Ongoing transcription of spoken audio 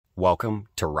Welcome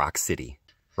to Rock City,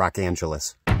 Rock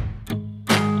Angeles.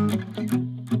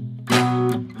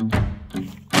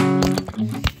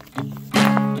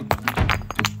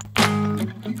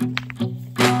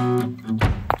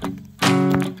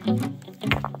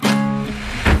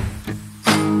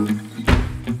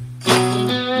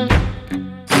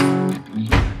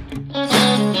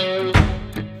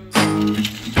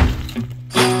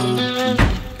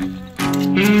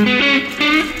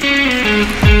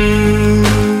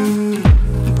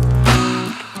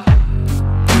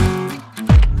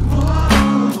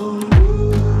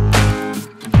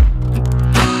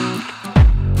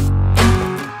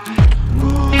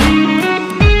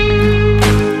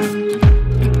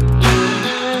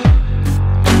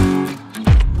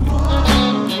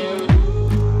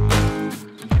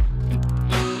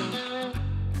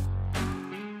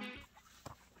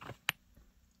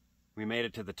 We made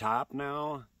it to the top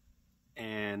now,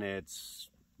 and it's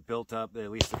built up,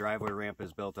 at least the driveway ramp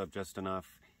is built up just enough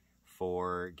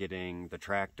for getting the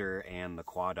tractor and the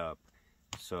quad up.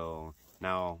 So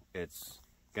now it's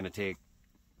going to take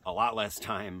a lot less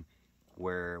time,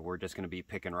 where we're just going to be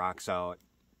picking rocks out,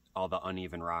 all the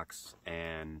uneven rocks,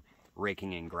 and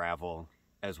raking in gravel,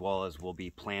 as well as we'll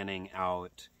be planning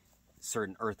out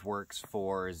certain earthworks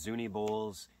for Zuni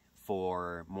bowls,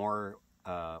 for more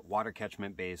water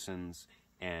catchment basins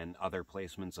and other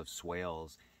placements of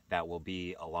swales that will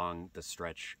be along the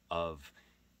stretch of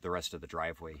the rest of the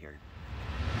driveway here.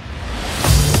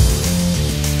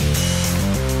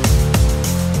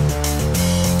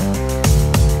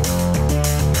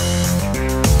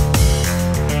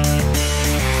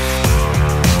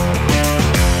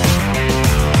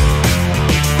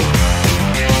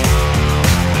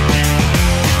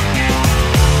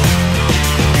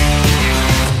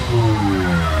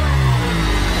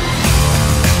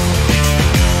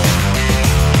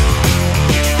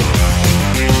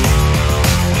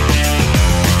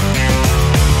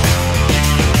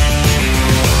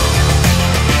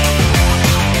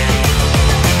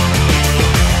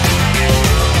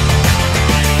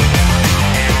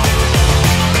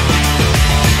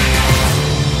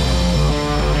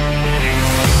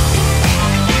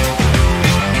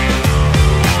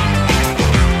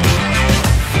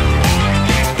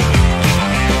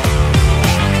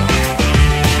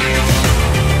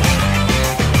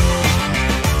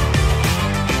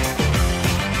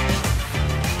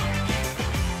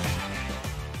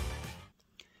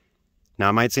 Now,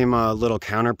 it might seem a little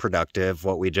counterproductive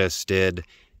what we just did,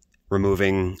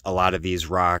 removing a lot of these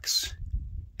rocks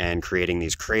and creating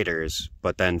these craters,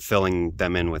 but then filling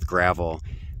them in with gravel.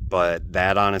 But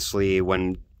that, honestly,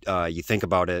 when you think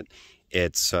about it,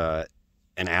 it's an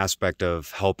aspect of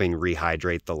helping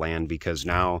rehydrate the land, because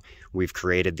now we've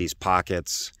created these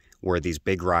pockets where these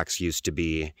big rocks used to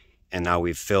be, and now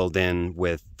we've filled in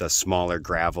with the smaller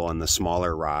gravel and the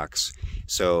smaller rocks.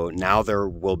 So now there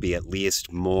will be at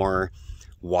least more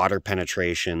water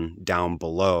penetration down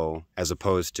below as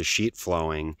opposed to sheet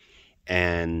flowing.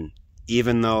 And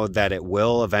even though that it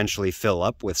will eventually fill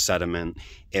up with sediment,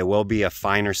 it will be a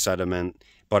finer sediment,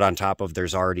 but on top of,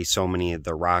 there's already so many of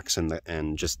the rocks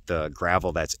and just the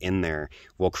gravel that's in there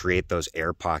will create those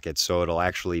air pockets. So it'll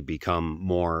actually become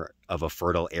more of a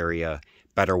fertile area,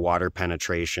 better water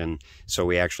penetration. So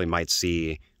we actually might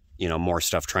see, more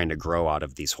stuff trying to grow out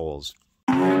of these holes.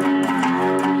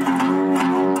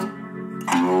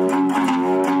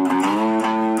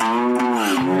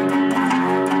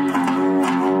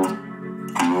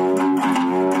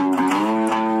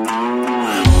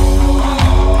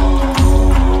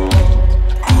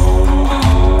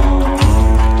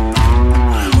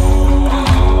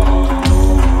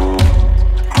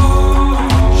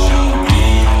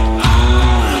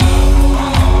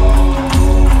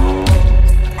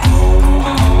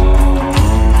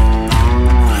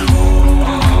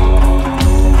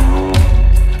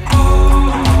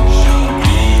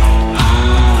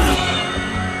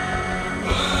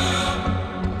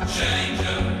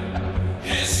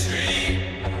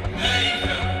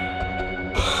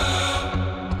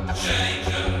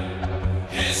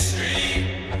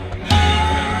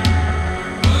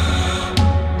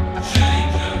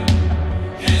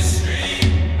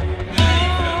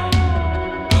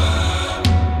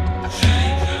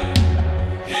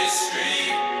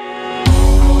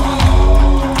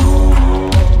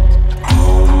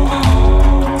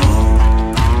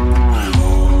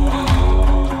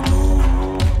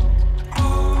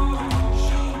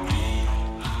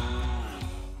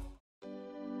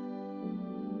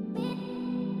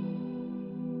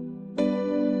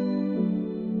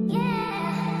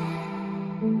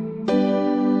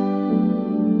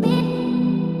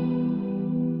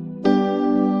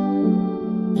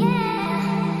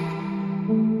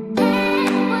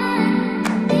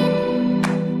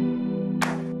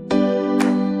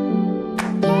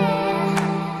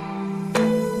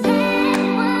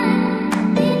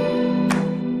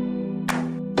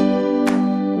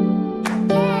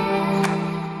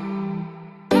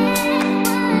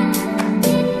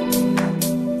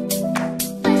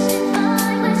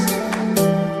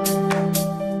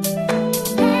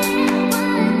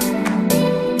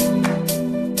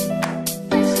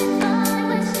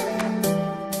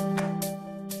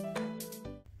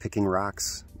 picking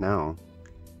rocks now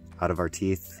out of our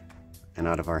teeth and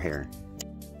out of our hair.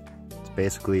 It's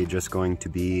basically just going to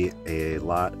be a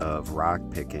lot of rock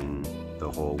picking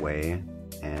the whole way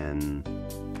and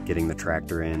getting the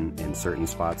tractor in certain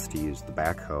spots to use the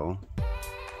backhoe,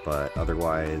 but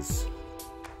otherwise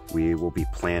we will be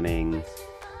planning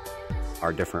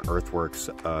our different earthworks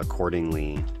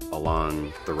accordingly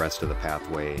along the rest of the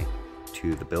pathway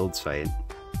to the build site.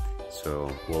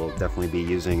 So we'll definitely be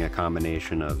using a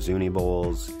combination of Zuni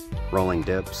bowls, rolling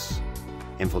dips,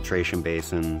 infiltration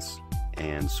basins,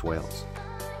 and swales.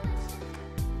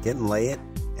 Getting late,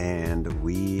 and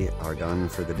we are done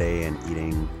for the day and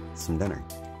eating some dinner.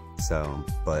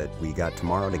 But we got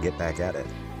tomorrow to get back at it.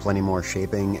 Plenty more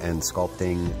shaping and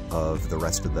sculpting of the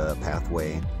rest of the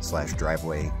pathway /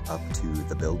 driveway up to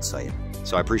the build site.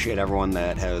 So I appreciate everyone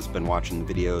that has been watching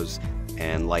the videos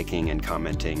and liking and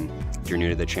commenting. If you're new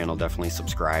to the channel, definitely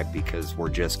subscribe, because we're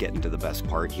just getting to the best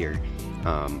part here.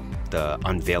 The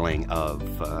unveiling of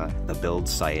the build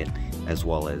site, as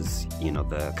well as, you know,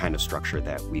 the kind of structure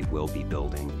that we will be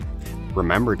building.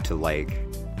 Remember to like,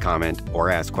 comment, or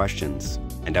ask questions,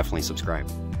 and definitely subscribe.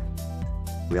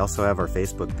 We also have our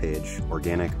Facebook page,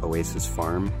 Organic Oasis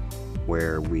Farm,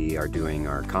 where we are doing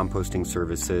our composting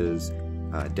services,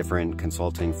 different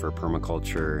consulting for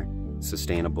permaculture,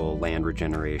 sustainable land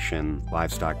regeneration,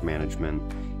 livestock management,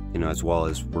 you know, as well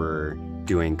as we're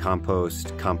doing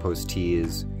compost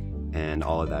teas, and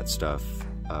all of that stuff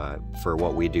for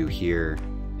what we do here,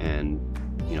 and,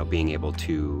 you know, being able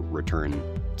to return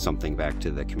something back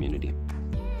to the community.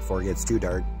 Before it gets too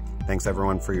dark, thanks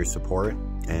everyone for your support,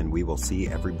 and we will see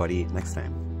everybody next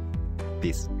time.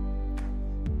 Peace.